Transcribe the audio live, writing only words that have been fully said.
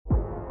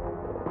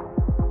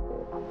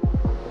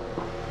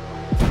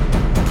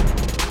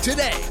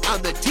Today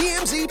on the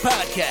TMZ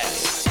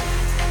Podcast.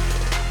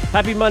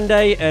 Happy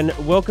Monday and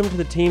welcome to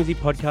the TMZ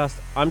Podcast.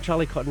 I'm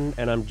Charlie Cotton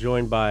and I'm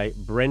joined by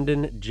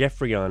Brendan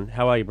Jeffrion.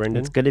 How are you,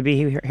 Brendan? It's good to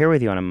be here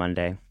with you on a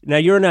Monday. Now,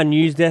 you're on our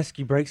news desk.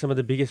 You break some of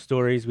the biggest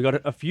stories. We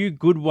got a few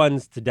good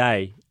ones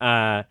today.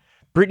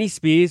 Britney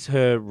Spears,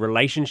 her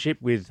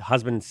relationship with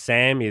husband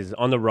Sam is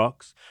on the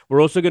rocks.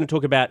 We're also going to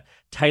talk about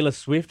Taylor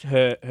Swift.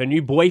 Her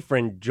new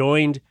boyfriend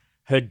joined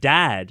her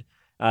dad.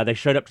 They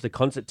showed up to the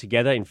concert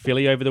together in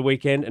Philly over the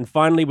weekend. And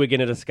finally, we're going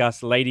to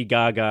discuss Lady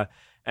Gaga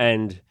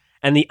and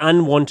the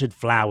unwanted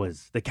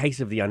flowers, the case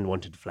of the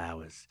unwanted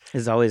flowers.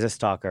 There's always a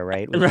stalker,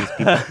 right? With these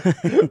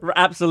people.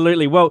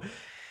 Absolutely. Well,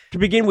 to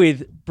begin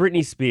with,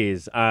 Britney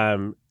Spears,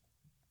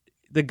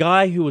 the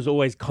guy who was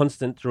always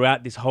constant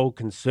throughout this whole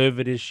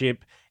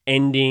conservatorship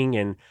ending,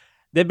 and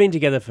they've been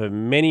together for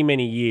many,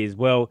 many years.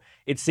 Well,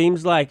 it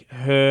seems like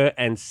her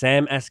and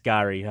Sam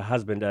Asghari, her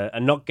husband, are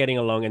not getting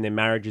along and their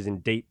marriage is in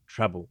deep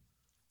trouble.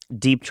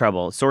 Deep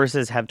trouble.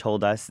 Sources have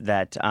told us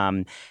that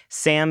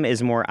Sam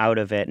is more out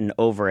of it and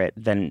over it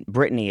than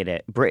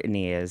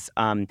Britney is.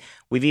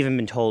 We've even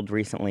been told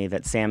recently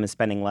that Sam is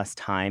spending less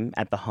time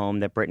at the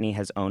home that Britney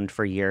has owned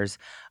for years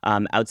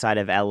outside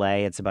of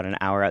L.A. It's about an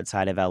hour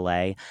outside of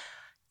L.A.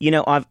 You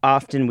know,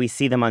 often we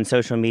see them on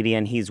social media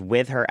and he's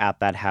with her at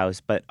that house,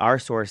 but our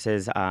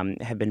sources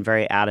have been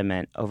very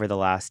adamant over the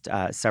last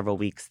several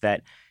weeks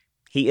that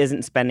he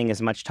isn't spending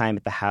as much time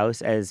at the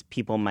house as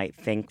people might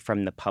think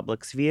from the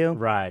public's view.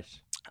 Right.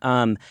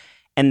 And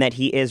that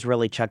he is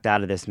really chucked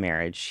out of this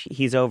marriage.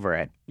 He's over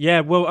it.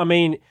 Yeah, well, I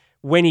mean,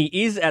 when he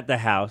is at the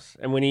house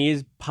and when he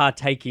is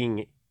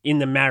partaking in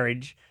the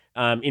marriage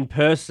in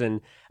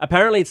person,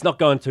 apparently it's not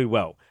going too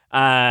well.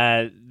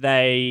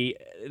 They've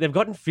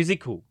gotten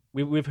physical.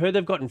 We've heard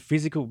they've gotten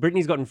physical.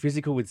 Britney's gotten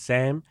physical with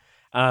Sam,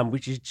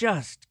 which is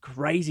just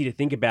crazy to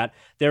think about.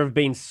 There have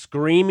been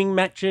screaming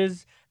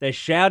matches. They're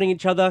shouting at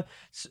each other.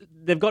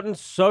 They've gotten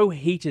so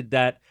heated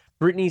that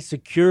Britney's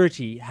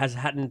security has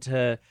had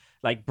to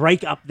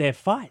break up their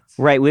fights.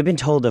 Right. We've been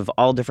told of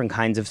all different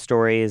kinds of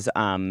stories.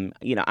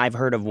 I've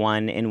heard of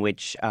one in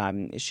which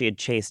she had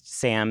chased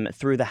Sam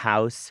through the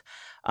house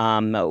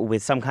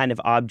with some kind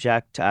of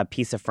object, a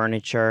piece of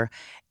furniture,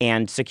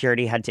 and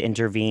security had to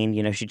intervene.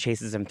 You know, she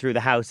chases him through the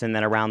house and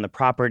then around the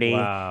property.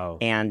 Wow.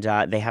 And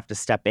they have to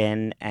step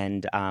in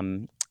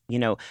and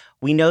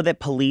we know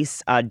that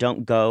police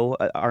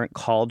aren't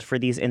called for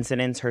these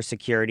incidents. Her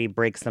security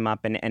breaks them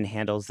up and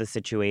handles the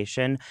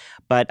situation.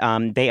 But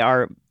they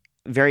are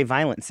very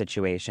violent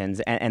situations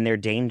and they're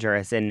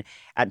dangerous. And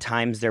at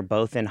times they're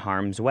both in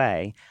harm's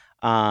way.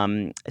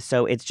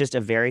 So it's just a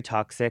very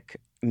toxic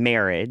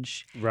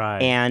marriage. Right.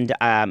 And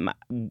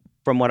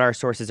from what our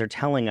sources are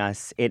telling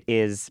us,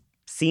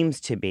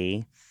 seems to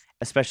be,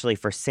 especially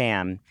for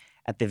Sam,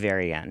 at the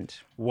very end.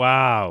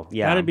 Wow.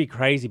 Yeah. That'd be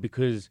crazy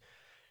because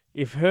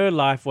if her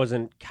life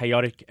wasn't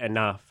chaotic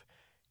enough,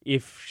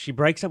 if she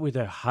breaks up with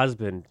her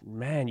husband,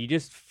 man, you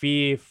just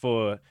fear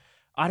for,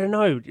 I don't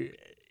know,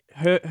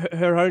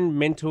 her own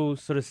mental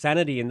sort of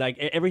sanity, and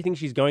everything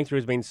she's going through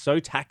has been so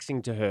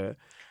taxing to her.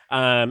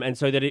 And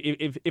so that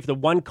if the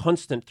one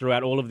constant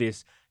throughout all of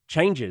this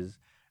changes,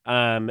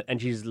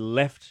 and she's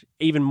left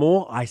even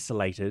more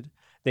isolated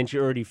than she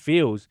already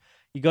feels,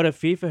 you got to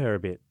fear for her a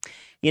bit.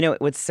 You know,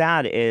 what's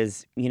sad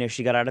is,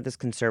 she got out of this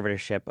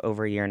conservatorship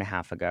over a year and a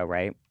half ago,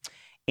 right?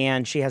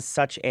 And she has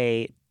such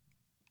a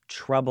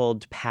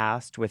troubled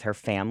past with her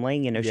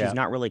family. She's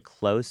not really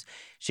close.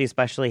 She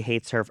especially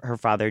hates her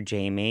father,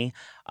 Jamie.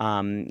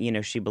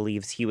 She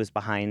believes he was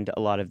behind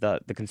a lot of the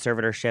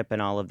conservatorship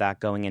and all of that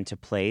going into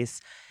place.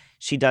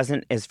 She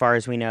doesn't, as far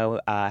as we know,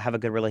 have a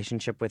good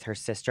relationship with her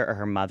sister or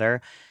her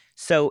mother.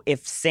 So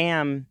if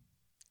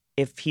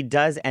he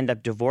does end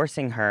up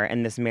divorcing her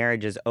and this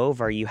marriage is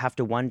over, you have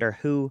to wonder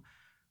who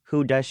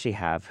does she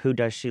have? Who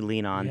does she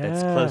lean on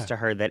that's close to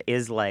her that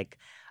is like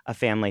a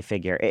family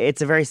figure?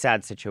 It's a very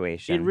sad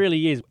situation. It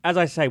really is. As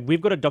I say, we've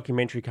got a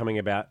documentary coming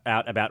out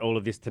about all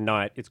of this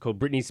tonight. It's called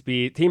Britney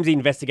Spears. TMZ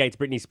investigates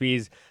Britney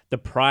Spears, The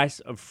Price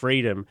of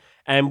Freedom.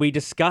 And we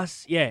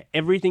discuss,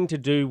 everything to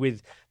do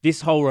with this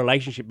whole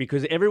relationship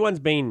because everyone's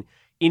been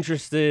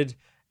interested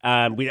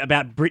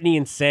about Britney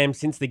and Sam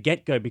since the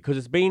get-go because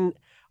it's been,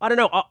 I don't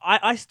know,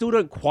 I still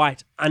don't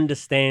quite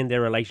understand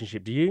their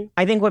relationship. Do you?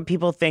 I think what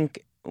people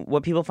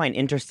find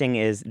interesting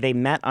is they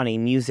met on a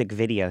music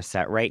video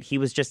set, right? He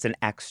was just an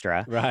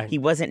extra. Right. He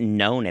wasn't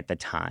known at the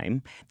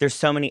time. There's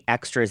so many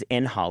extras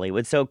in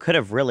Hollywood, so it could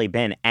have really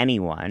been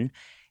anyone.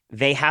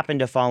 They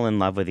happened to fall in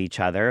love with each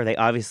other. They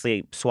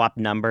obviously swapped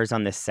numbers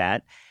on the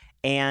set.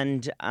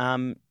 And,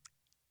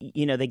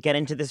 they get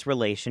into this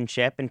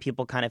relationship and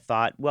people kind of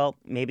thought, well,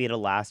 maybe it'll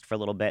last for a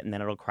little bit and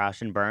then it'll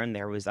crash and burn.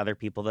 There was other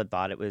people that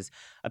thought it was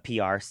a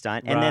PR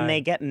stunt. And then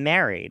they get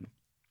married.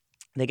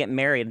 They get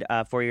married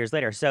 4 years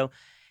later. So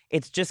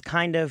it's just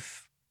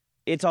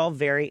it's all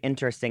very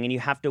interesting. And you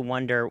have to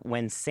wonder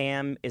when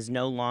Sam is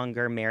no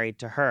longer married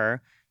to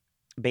her,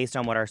 based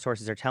on what our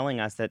sources are telling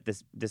us that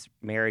this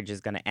marriage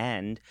is going to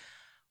end,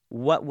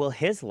 what will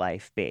his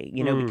life be?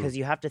 Because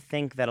you have to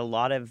think that a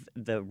lot of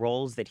the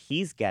roles that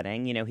he's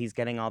getting, he's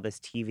getting all this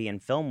TV and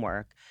film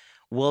work.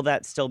 Will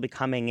that still be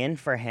coming in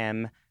for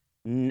him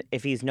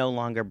if he's no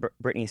longer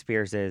Britney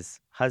Spears'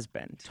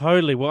 husband?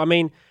 Totally. Well, I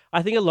mean,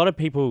 I think a lot of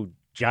people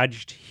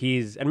judged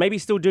his, and maybe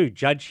still do,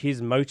 judge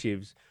his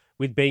motives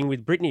with being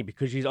with Britney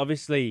because she's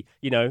obviously,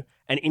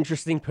 an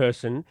interesting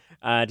person,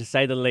 to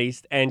say the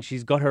least, and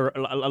she's got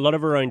a lot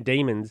of her own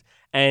demons.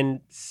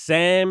 And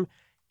Sam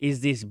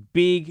is this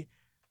big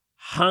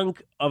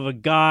hunk of a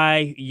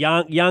guy,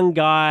 young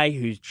guy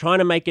who's trying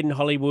to make it in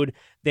Hollywood.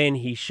 Then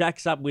he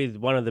shacks up with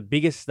one of the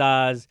biggest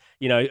stars,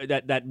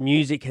 that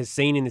music has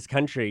seen in this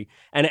country.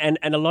 And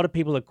a lot of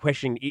people are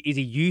questioning, is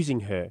he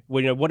using her?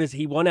 Well, what does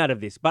he want out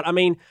of this? But I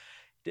mean,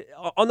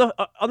 on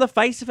the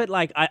face of it,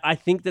 like I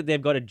think that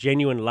they've got a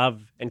genuine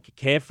love and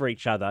care for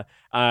each other.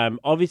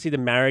 Obviously the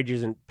marriage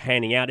isn't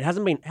panning out. It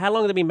hasn't been. How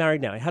long have they been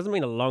married now? It hasn't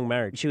been a long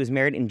marriage. She was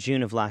married in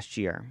June of last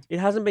year. It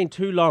hasn't been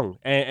too long,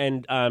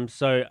 and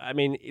so I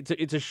mean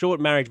it's a short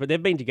marriage, but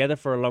they've been together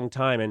for a long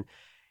time, and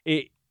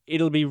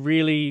it'll be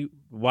really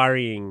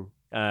worrying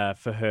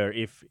for her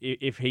if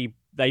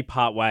they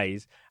part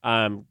ways.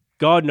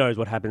 God knows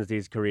what happens to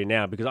his career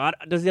now because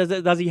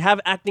does he have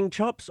acting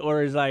chops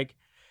or is like.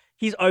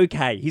 He's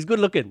okay. He's good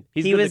looking.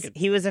 He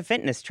was a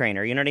fitness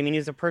trainer. You know what I mean? He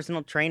was a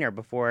personal trainer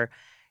before,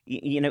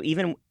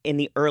 even in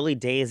the early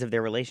days of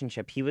their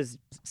relationship, he was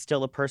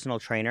still a personal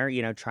trainer,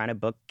 trying to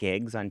book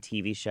gigs on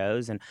TV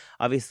shows. And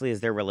obviously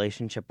as their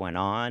relationship went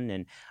on,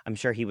 and I'm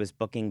sure he was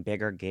booking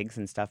bigger gigs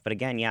and stuff. But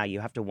again, yeah,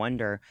 you have to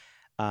wonder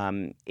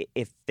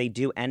if they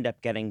do end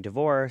up getting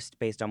divorced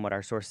based on what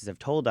our sources have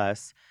told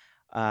us,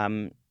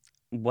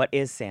 what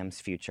is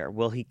Sam's future?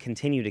 Will he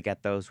continue to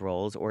get those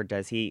roles or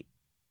does he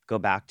go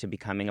back to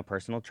becoming a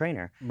personal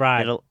trainer?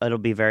 Right. It'll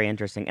be very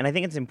interesting. And I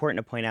think it's important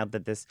to point out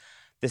that this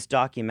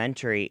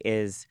documentary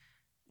is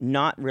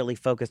not really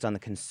focused on the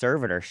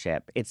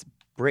conservatorship. It's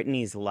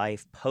Britney's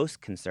life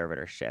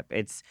post-conservatorship.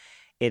 It's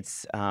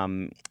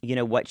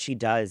what she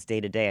does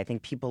day to day. I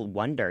think people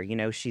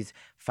wonder, she's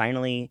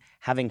finally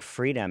having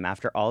freedom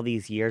after all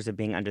these years of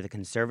being under the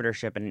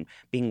conservatorship and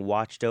being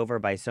watched over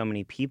by so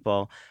many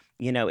people.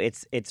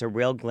 It's a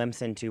real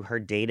glimpse into her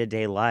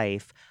day-to-day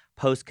life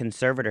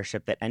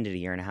post-conservatorship that ended a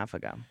year and a half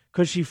ago.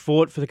 Because she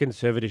fought for the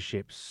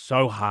conservatorship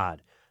so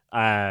hard.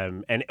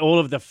 And all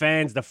of the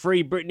fans, the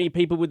Free Britney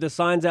people with the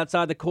signs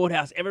outside the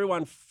courthouse,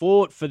 everyone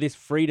fought for this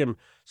freedom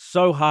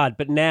so hard.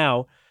 But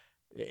now,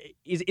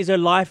 is her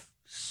life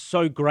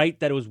so great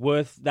that it was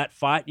worth that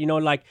fight?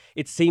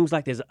 It seems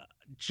like there's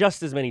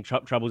just as many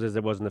troubles as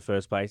there was in the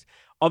first place.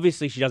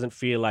 Obviously, she doesn't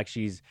feel like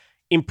she's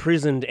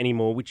imprisoned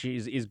anymore, which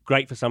is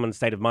great for someone's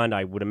state of mind,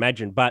 I would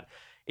imagine. But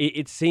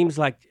it seems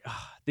like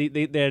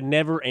they're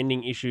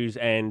never-ending issues,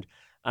 and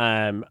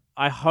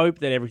I hope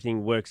that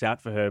everything works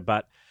out for her.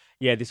 But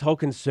yeah, this whole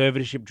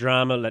conservatorship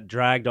drama that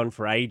dragged on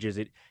for ages,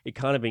 it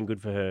can't have been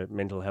good for her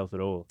mental health at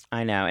all.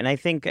 I know, and I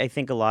think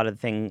a lot of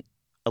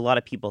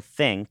people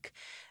think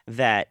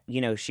that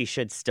she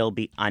should still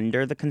be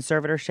under the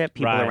conservatorship.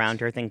 People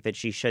around her think that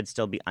she should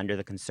still be under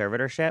the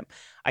conservatorship.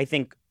 I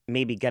think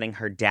maybe getting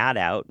her dad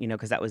out,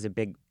 because that was a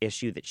big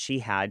issue that she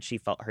had. She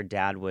felt her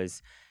dad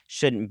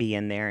shouldn't be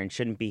in there and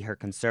shouldn't be her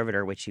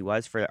conservator, which he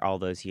was for all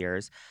those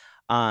years.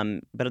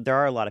 But there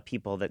are a lot of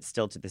people that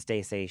still to this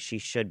day say she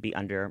should be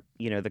under,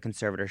 the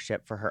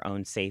conservatorship for her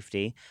own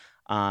safety.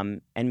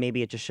 And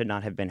maybe it just should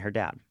not have been her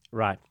dad.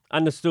 Right.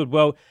 Understood.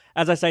 Well,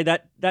 as I say,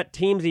 that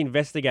TMZ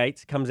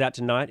Investigates comes out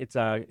tonight. It's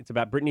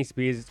about Britney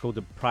Spears. It's called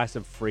The Price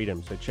of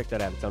Freedom. So check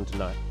that out. It's on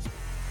tonight.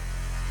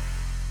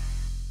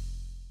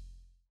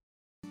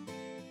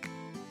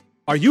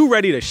 Are you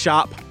ready to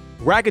shop?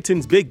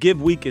 Rakuten's Big Give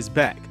Week is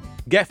back.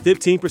 Get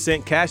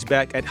 15% cash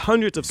back at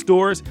hundreds of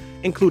stores,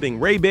 including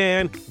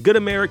Ray-Ban, Good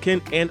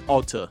American, and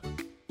Ulta.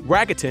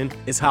 Rakuten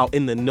is how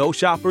in-the-know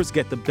shoppers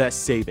get the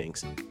best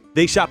savings.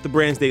 They shop the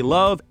brands they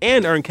love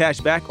and earn cash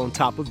back on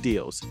top of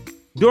deals.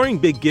 During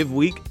Big Give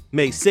Week,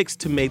 May 6th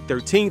to May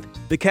 13th,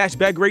 the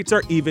cashback rates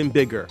are even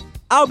bigger.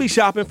 I'll be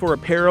shopping for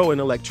apparel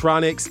and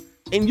electronics,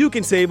 and you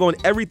can save on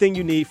everything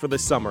you need for the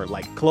summer,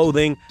 like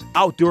clothing,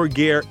 outdoor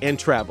gear, and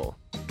travel.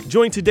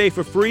 Join today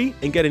for free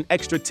and get an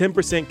extra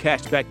 10%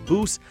 cashback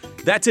boost.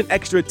 That's an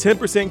extra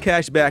 10%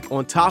 cashback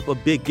on top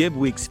of Big Give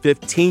Week's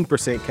 15%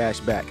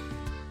 cashback.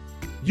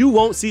 You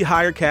won't see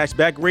higher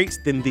cashback rates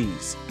than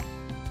these.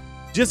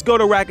 Just go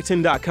to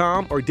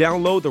Rakuten.com or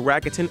download the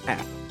Rakuten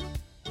app.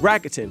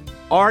 Rakuten,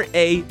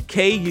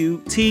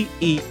 Rakuten.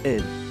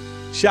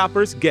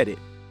 Shoppers get it.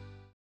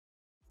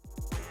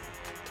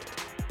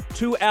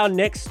 To our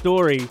next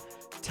story,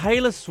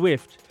 Taylor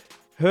Swift.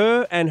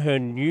 Her and her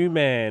new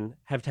man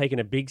have taken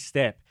a big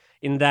step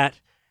in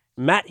that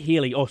Matty,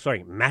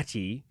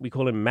 we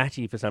call him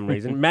Matty for some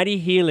reason. Matty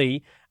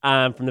Healy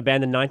from the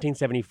band in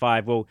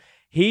 1975. Well,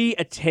 he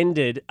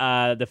attended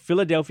the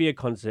Philadelphia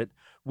concert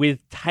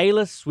with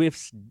Taylor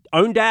Swift's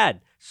own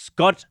dad,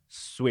 Scotty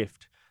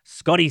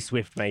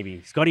Swift,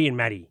 maybe. Scotty and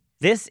Matty.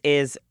 This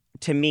is,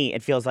 to me,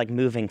 it feels like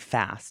moving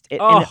fast. And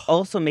it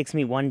also makes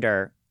me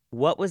wonder,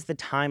 what was the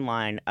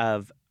timeline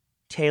of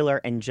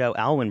Taylor and Joe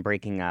Alwyn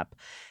breaking up,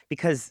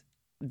 because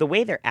the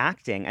way they're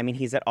acting, I mean,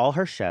 he's at all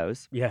her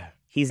shows. Yeah.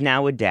 He's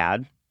now a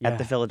dad at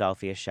the Yeah.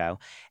 Philadelphia show.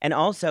 And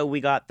also, we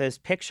got those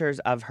pictures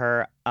of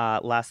her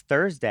last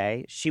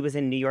Thursday. She was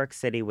in New York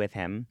City with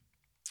him.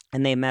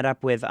 And they met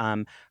up with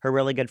her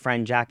really good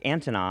friend, Jack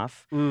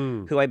Antonoff,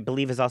 who I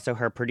believe is also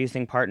her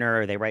producing partner,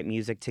 or they write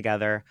music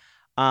together.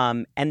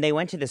 And they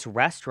went to this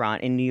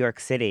restaurant in New York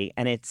City,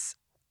 and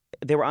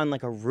they were on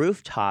like a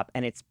rooftop,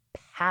 and it's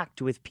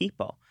packed with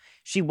people.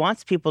 She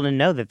wants people to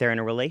know that they're in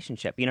a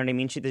relationship. You know what I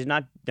mean?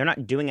 They're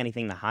not doing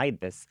anything to hide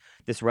this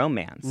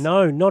romance.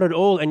 No, not at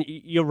all. And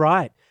you're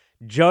right.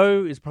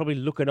 Joe is probably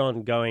looking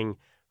on going,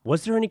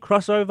 was there any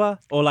crossover?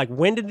 Or like,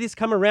 when did this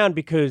come around?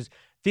 Because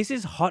this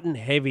is hot and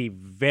heavy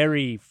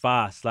very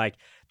fast. Like,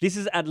 this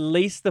is at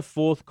least the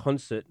fourth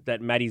concert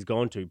that Maddie's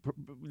gone to.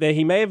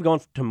 He may have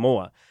gone to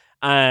more.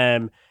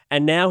 And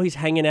now he's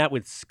hanging out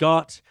with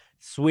Scott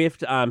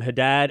Swift, her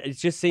dad. It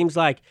just seems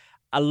like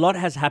a lot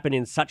has happened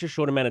in such a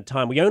short amount of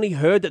time. We only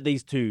heard that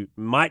these two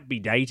might be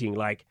dating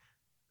like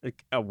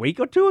a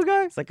week or two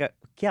ago. It's like a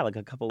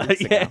couple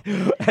weeks ago.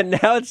 And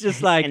now it's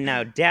just like, and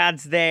now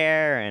Dad's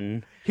there,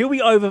 and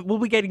we'll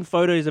be getting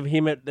photos of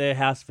him at their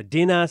house for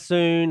dinner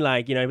soon.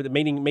 Like, you know,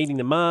 meeting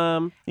the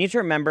mom. You need to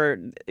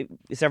remember,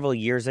 several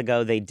years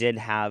ago, they did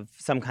have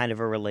some kind of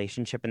a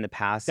relationship in the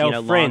past. They were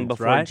long friends,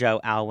 before right? Joe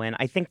Alwyn.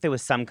 I think there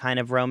was some kind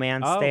of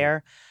romance Oh.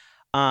 there.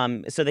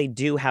 So they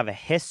do have a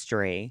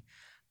history,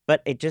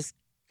 but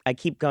I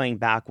keep going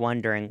back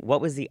wondering, what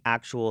was the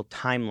actual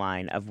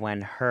timeline of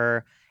when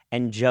her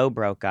and Joe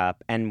broke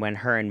up and when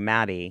her and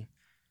Maddie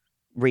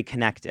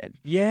reconnected?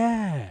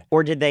 Yeah.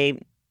 Or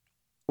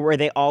were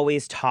they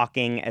always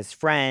talking as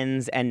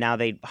friends, and now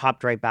they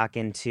hopped right back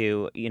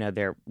into, you know,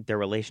 their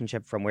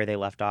relationship from where they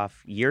left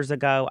off years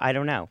ago? I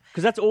don't know.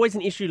 Because that's always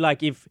an issue.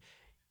 Like, if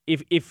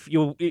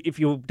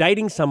you're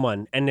dating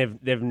someone and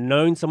they've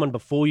known someone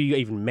before you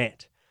even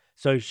met.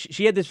 So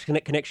she had this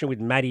connection with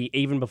Maddie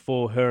even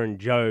before her and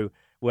Joe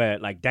were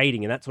like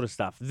dating and that sort of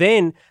stuff.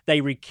 Then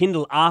they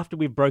rekindle after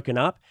we've broken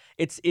up.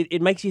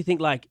 It makes you think,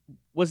 like,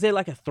 was there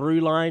like a through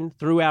line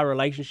through our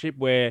relationship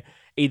where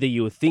either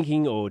you were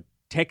thinking or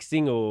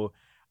texting or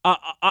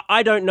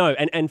I don't know.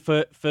 And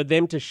for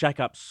them to shack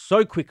up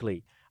so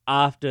quickly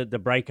after the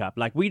breakup,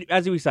 like,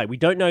 as we say, we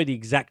don't know the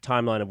exact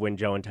timeline of when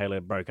Joe and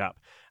Taylor broke up.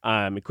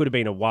 It could have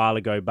been a while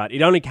ago, but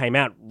it only came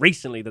out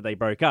recently that they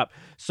broke up.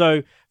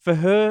 So for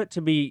her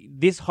to be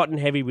this hot and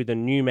heavy with a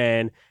new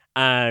man,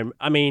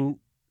 I mean,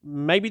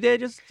 maybe they're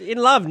just in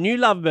love, new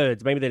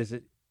lovebirds. Maybe they're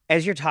just...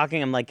 As you're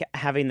talking, I'm like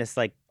having this,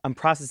 like, I'm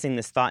processing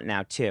this thought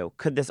now too.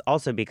 Could this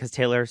also be, because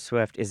Taylor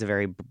Swift is a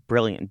very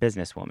brilliant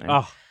businesswoman?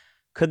 Oh,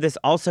 Could this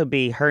also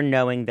be her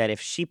knowing that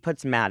if she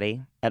puts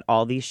Maddie at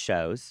all these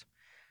shows,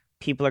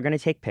 people are going to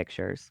take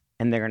pictures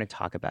and they're going to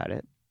talk about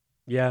it,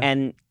 yeah.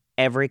 and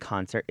every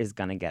concert is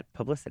going to get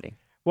publicity?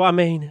 Well, I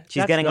mean,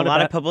 She's that's getting a not lot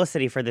bad- of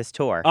publicity for this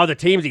tour. Oh, the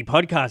TMZ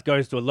podcast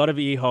goes to a lot of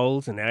ear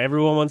holes, and now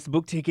everyone wants to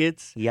book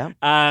tickets. Yeah.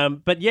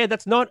 But yeah,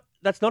 that's not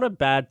a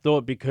bad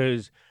thought,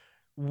 because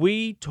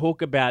we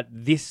talk about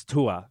this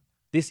tour,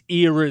 this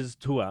era's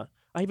tour.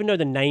 I even know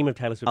the name of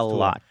Taylor Swift's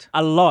tour.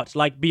 A lot.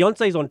 Like,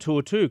 Beyonce's on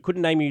tour too.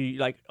 Couldn't name you,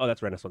 like, oh,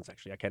 that's Renaissance,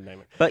 actually. I can't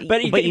name it.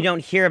 But you don't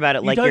hear about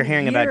it like you're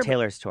hearing about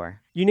Taylor's tour.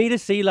 You need to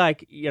see,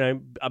 like, you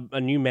know, a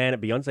new man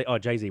at Beyonce. Oh,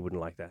 Jay-Z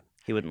wouldn't like that.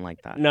 He wouldn't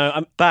like that.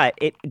 No. But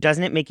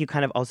doesn't it make you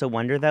kind of also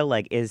wonder, though,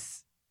 like,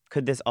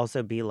 could this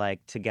also be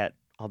like to get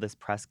all this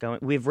press going?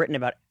 We've written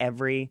about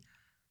every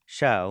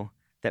show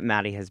that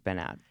Maddie has been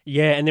at.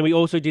 Yeah, and then we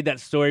also did that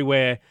story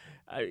where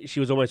she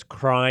was almost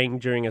crying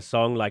during a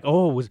song. Like,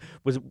 oh, was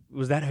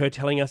that her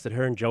telling us that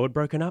her and Joe had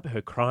broken up?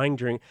 Her crying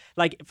during,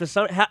 like, for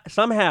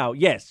somehow,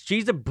 yes,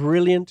 she's a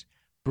brilliant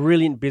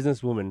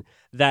businesswoman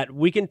that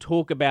we can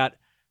talk about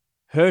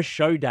her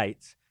show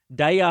dates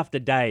day after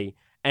day.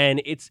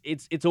 And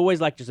it's always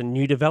like just a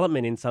new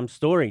development in some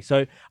story.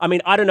 So, I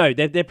mean, I don't know.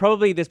 There's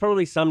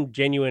probably some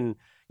genuine.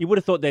 You would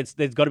have thought there's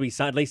got to be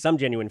at least some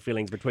genuine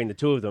feelings between the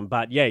two of them.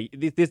 But yeah,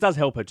 this does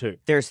help her too.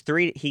 There's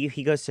 3.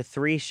 He goes to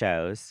 3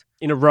 shows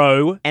in a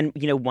row. And,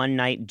 you know, one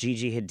night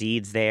Gigi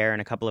Hadid's there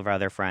and a couple of our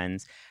other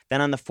friends.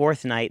 Then on the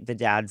 4th night, the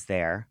dad's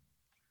there.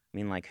 I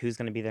mean, like, who's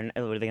going to be there?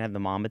 Are they going to have the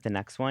mom at the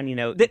next one? You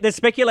know, there's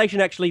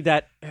speculation actually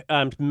that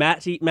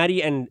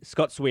Maddie and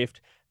Scott Swift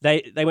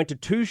they went to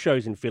 2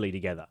 shows in Philly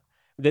together.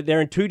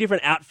 They're in 2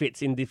 different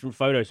outfits in different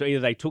photos. So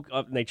either they took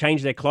and they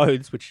changed their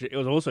clothes, which it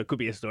was also could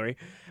be a story,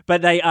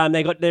 but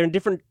they're in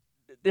different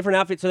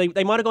outfits. So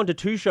they might have gone to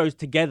 2 shows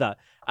together.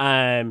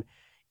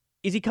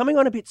 Is he coming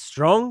on a bit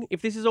strong?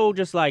 If this is all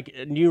just like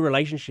a new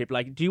relationship,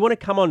 like, do you want to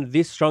come on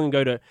this strong and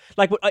go to,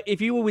 like, if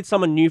you were with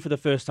someone new for the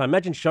first time,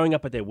 imagine showing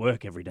up at their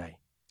work every day.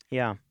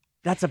 Yeah.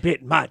 That's a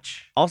bit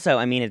much. Also,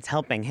 I mean, it's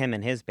helping him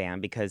and his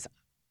band, because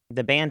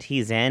the band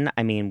he's in,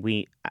 I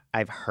mean,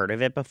 I've heard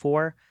of it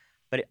before,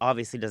 but it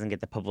obviously doesn't get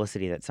the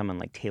publicity that someone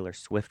like Taylor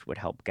Swift would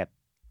help get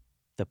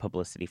the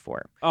publicity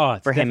for. Oh,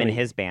 for him and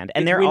his band.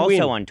 And they're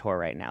win-win. also on tour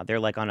right now. They're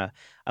like on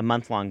a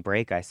month-long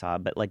break, I saw,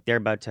 but like they're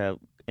about to,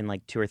 in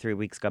like 2 or 3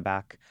 weeks, go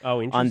back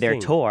on their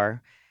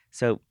tour.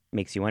 So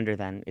makes you wonder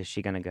then, is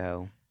she going to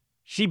go?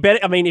 She better.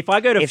 I mean, if I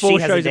go to If 4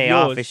 she has shows a day of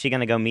yours, off, is she going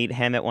to go meet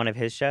him at one of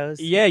his shows?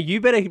 yeah, you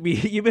better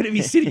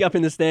be sitting up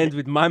in the stands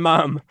with my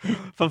mum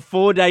for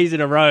 4 days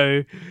in a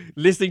row,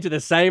 listening to the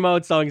same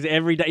old songs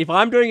every day. If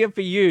I'm doing it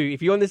for you,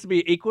 if you want this to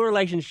be an equal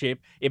relationship,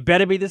 it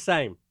better be the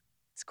same.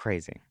 It's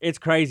crazy. It's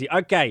crazy.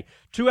 Okay,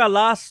 to our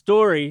last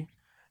story.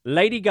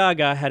 Lady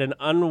Gaga had an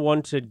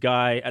unwanted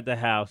guy at the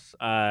house.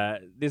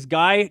 This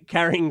guy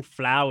carrying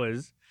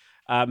flowers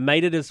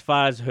made it as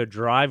far as her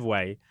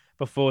driveway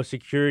before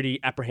security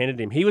apprehended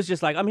him. He was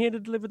just like, I'm here to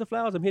deliver the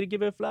flowers. I'm here to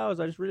give her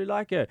flowers. I just really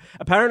like her.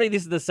 Apparently,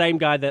 this is the same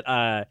guy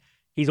that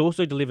he's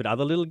also delivered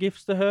other little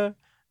gifts to her.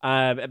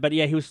 But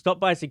yeah, he was stopped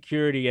by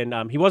security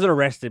and he wasn't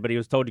arrested, but he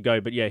was told to go.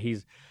 But yeah,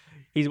 he's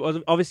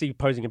obviously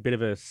posing a bit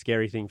of a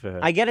scary thing for her.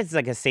 I get it's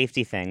like a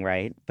safety thing,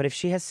 right? But if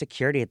she has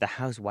security at the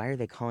house, why are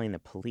they calling the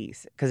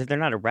police? Because if they're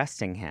not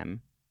arresting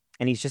him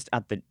and he's just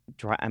at the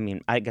I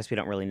mean, I guess we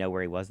don't really know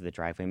where he was at the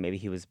driveway. Maybe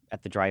he was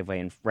at the driveway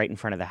and right in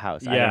front of the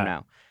house. I don't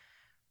know.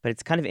 But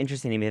it's kind of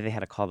interesting to me that they had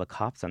to call the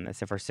cops on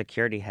this. If our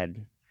security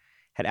had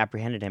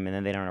apprehended him and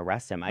then they don't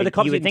arrest him,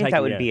 you would think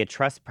that would be a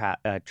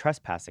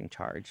trespassing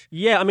charge.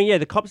 Yeah, I mean, yeah,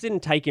 the cops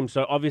didn't take him,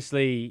 so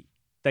obviously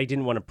they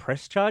didn't want to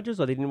press charges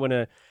or they didn't want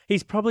to.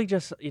 He's probably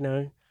just,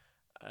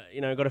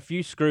 got a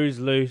few screws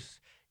loose,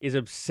 is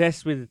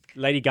obsessed with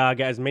Lady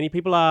Gaga, as many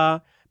people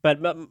are,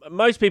 but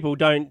most people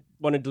don't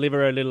want to deliver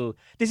her a little.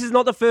 This is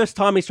not the first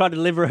time he's tried to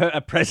deliver her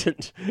a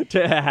present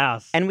to her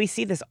house. And we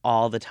see this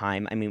all the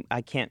time. I mean,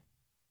 I can't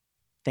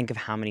think of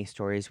how many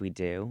stories we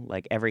do,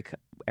 like every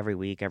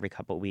week, every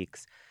couple of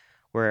weeks,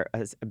 where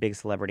a big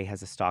celebrity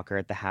has a stalker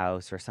at the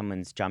house or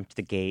someone's jumped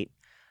the gate.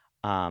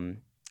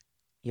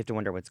 You have to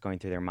wonder what's going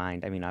through their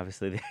mind. I mean,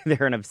 obviously,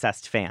 they're an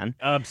obsessed fan.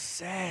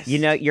 Obsessed.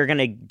 You're going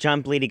to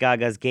jump Lady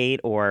Gaga's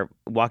gate or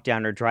walk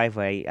down her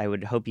driveway. I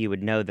would hope you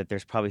would know that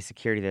there's probably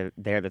security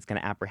there that's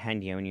going to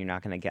apprehend you and you're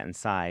not going to get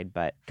inside.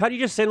 But can't you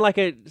just send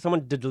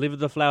someone to deliver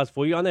the flowers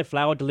for you? Aren't there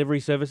flower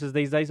delivery services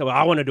these days?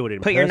 I want to do it in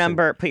person. Put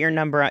your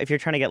number. If you're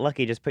trying to get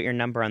lucky, just put your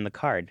number on the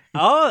card.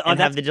 And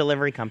have the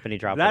delivery company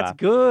drop it off. That's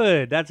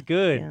good. That's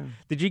good. Yeah.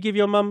 Did you give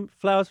your mum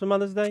flowers for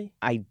Mother's Day?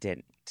 I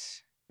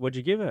didn't. What'd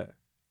you give her?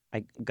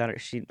 I got her.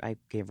 I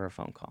gave her a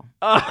phone call.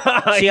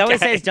 Oh, she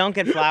always says, "Don't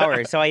get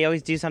flowers." So I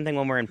always do something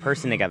when we're in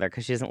person together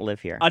because she doesn't live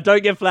here. I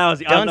don't get flowers.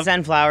 Don't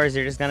send flowers;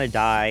 they're just gonna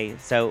die.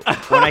 So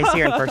when I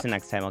see her in person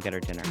next time, I'll get her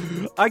dinner.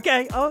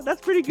 Okay. Oh,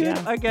 that's pretty good.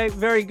 Yeah. Okay,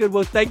 very good.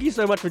 Well, thank you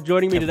so much for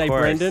joining me today, course.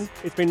 Brendan.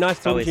 It's been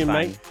nice talking to you, fun.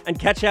 mate. And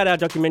catch out our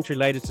documentary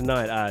later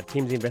tonight.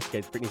 TMZ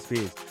Investigates Britney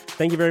Spears.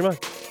 Thank you very much.